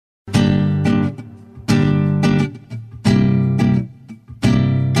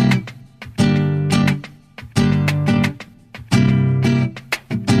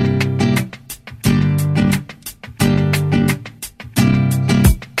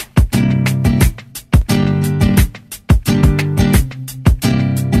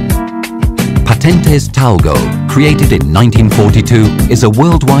Talgo, created in 1942, is a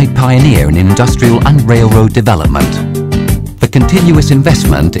worldwide pioneer in industrial and railroad development. The continuous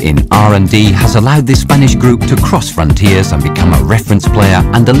investment in R&D has allowed this Spanish group to cross frontiers and become a reference player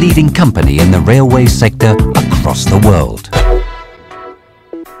and a leading company in the railway sector across the world.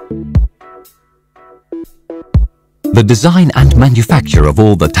 The design and manufacture of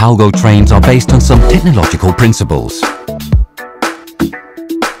all the Talgo trains are based on some technological principles.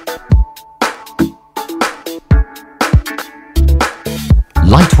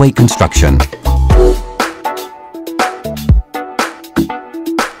 Lightweight construction,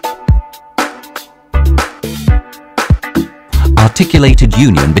 articulated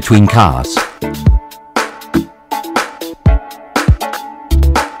union between cars,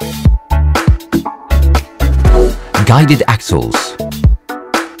 guided axles,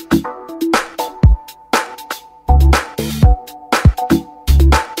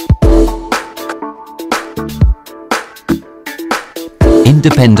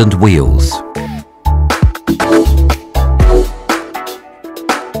 independent wheels,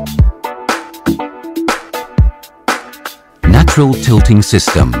 natural tilting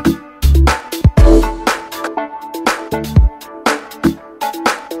system,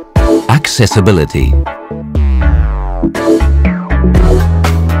 accessibility,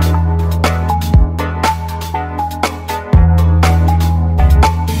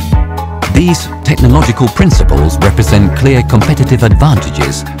 these technological principles represent clear competitive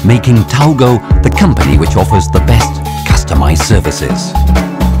advantages, making Talgo the company which offers the best customized services.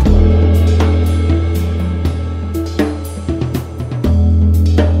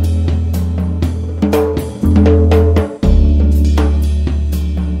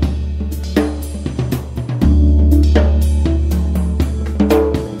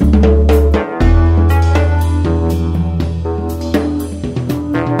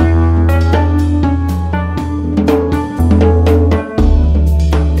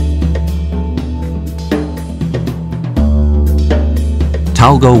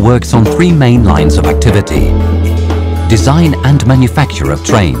 Talgo works on three main lines of activity: design and manufacture of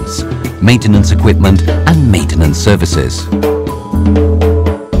trains, maintenance equipment and maintenance services.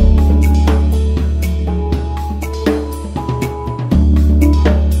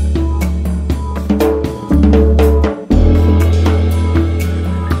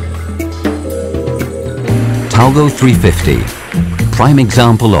 Talgo 350, prime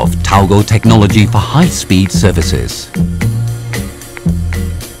example of Talgo technology for high-speed services.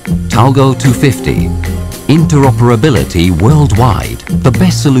 Talgo 250, interoperability worldwide, the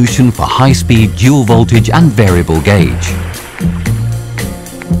best solution for high-speed dual voltage and variable gauge.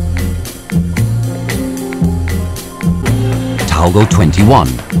 Talgo 21,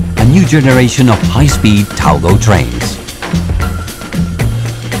 a new generation of high-speed Talgo trains.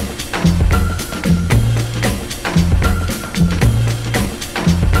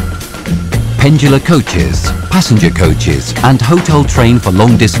 Pendular coaches, passenger coaches and hotel train for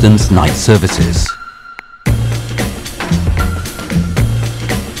long-distance night services.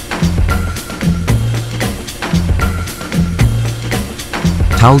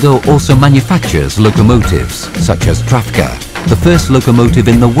 Talgo also manufactures locomotives such as Trafka, the first locomotive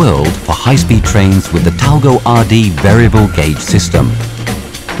in the world for high-speed trains with the Talgo RD variable gauge system.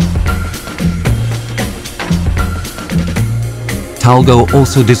 Talgo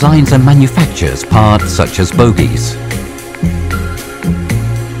also designs and manufactures parts such as bogies.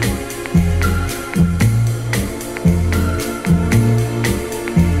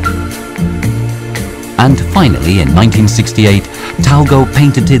 And finally, in 1968, Talgo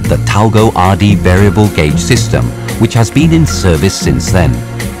patented the Talgo RD variable gauge system, which has been in service since then.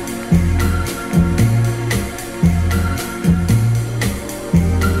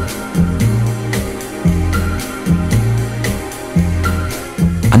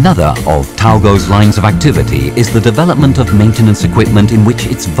 Another of Talgo's lines of activity is the development of maintenance equipment in which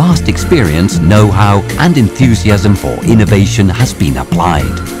its vast experience, know-how and enthusiasm for innovation has been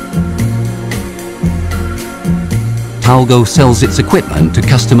applied. Talgo sells its equipment to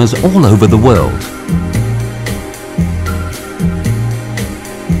customers all over the world.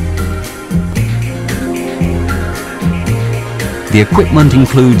 The equipment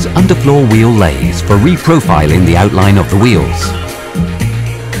includes underfloor wheel lays for reprofiling the outline of the wheels.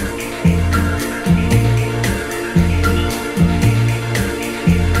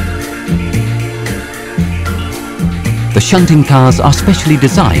 The shunting cars are specially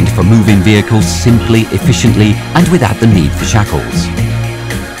designed for moving vehicles simply, efficiently and without the need for shackles.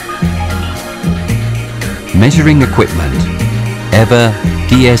 Measuring equipment, EVA,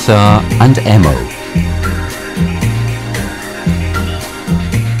 DSR and MO.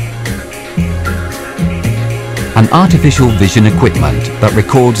 an artificial vision equipment that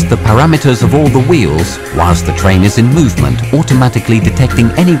records the parameters of all the wheels whilst the train is in movement, automatically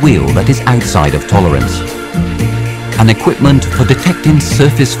detecting any wheel that is outside of tolerance. An equipment for detecting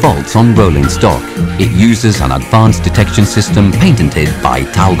surface faults on rolling stock. It uses an advanced detection system patented by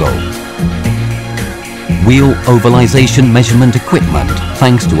Talgo. Wheel ovalization measurement equipment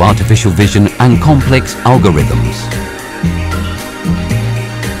thanks to artificial vision and complex algorithms.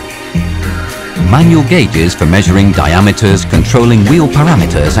 Manual gauges for measuring diameters, controlling wheel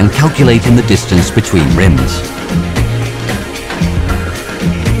parameters and calculating the distance between rims.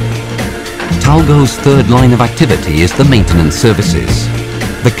 Talgo's third line of activity is the maintenance services.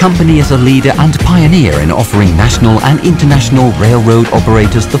 The company is a leader and pioneer in offering national and international railroad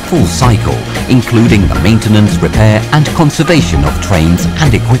operators the full cycle, including the maintenance, repair and conservation of trains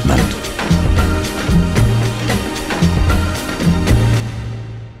and equipment.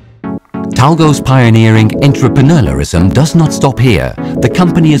 Talgo's pioneering entrepreneurialism does not stop here. The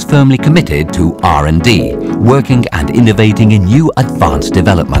company is firmly committed to R&D, working and innovating in new advanced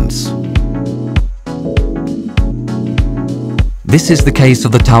developments. This is the case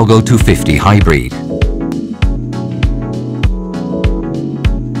of the Talgo 250 hybrid.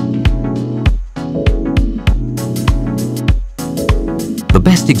 The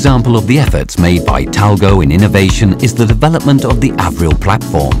best example of the efforts made by Talgo in innovation is the development of the Avril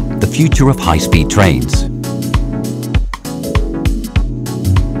platform, the future of high-speed trains.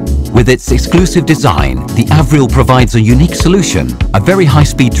 With its exclusive design, the Avril provides a unique solution, a very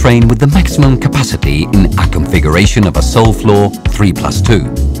high-speed train with the maximum capacity in a configuration of a sole floor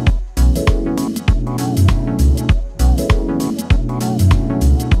 3+2.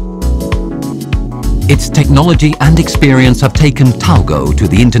 Its technology and experience have taken Talgo to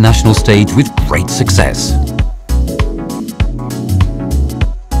the international stage with great success.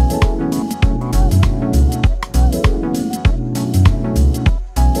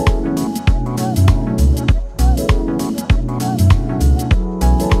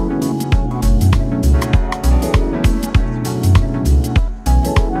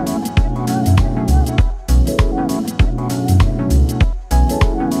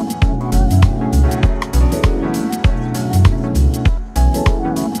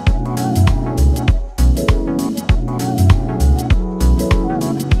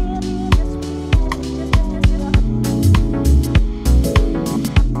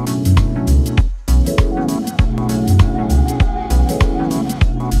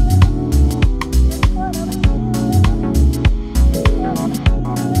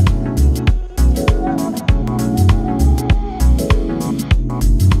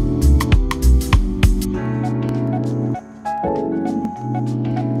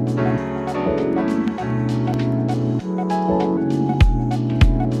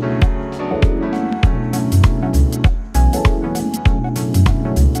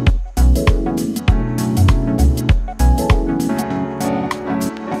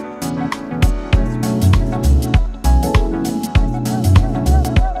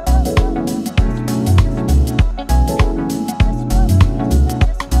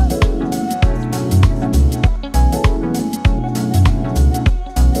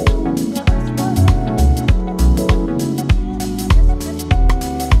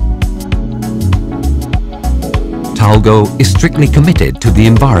 Talgo is strictly committed to the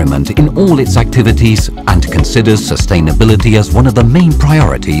environment in all its activities and considers sustainability as one of the main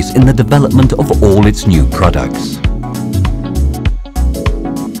priorities in the development of all its new products.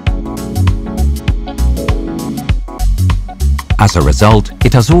 As a result,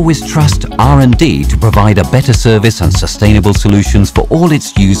 it has always trusted R&D to provide a better service and sustainable solutions for all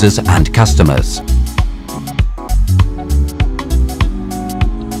its users and customers.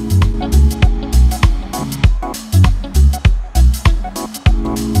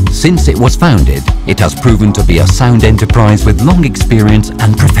 Since it was founded, it has proven to be a sound enterprise with long experience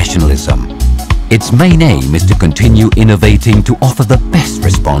and professionalism. Its main aim is to continue innovating to offer the best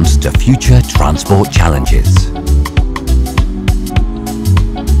response to future transport challenges.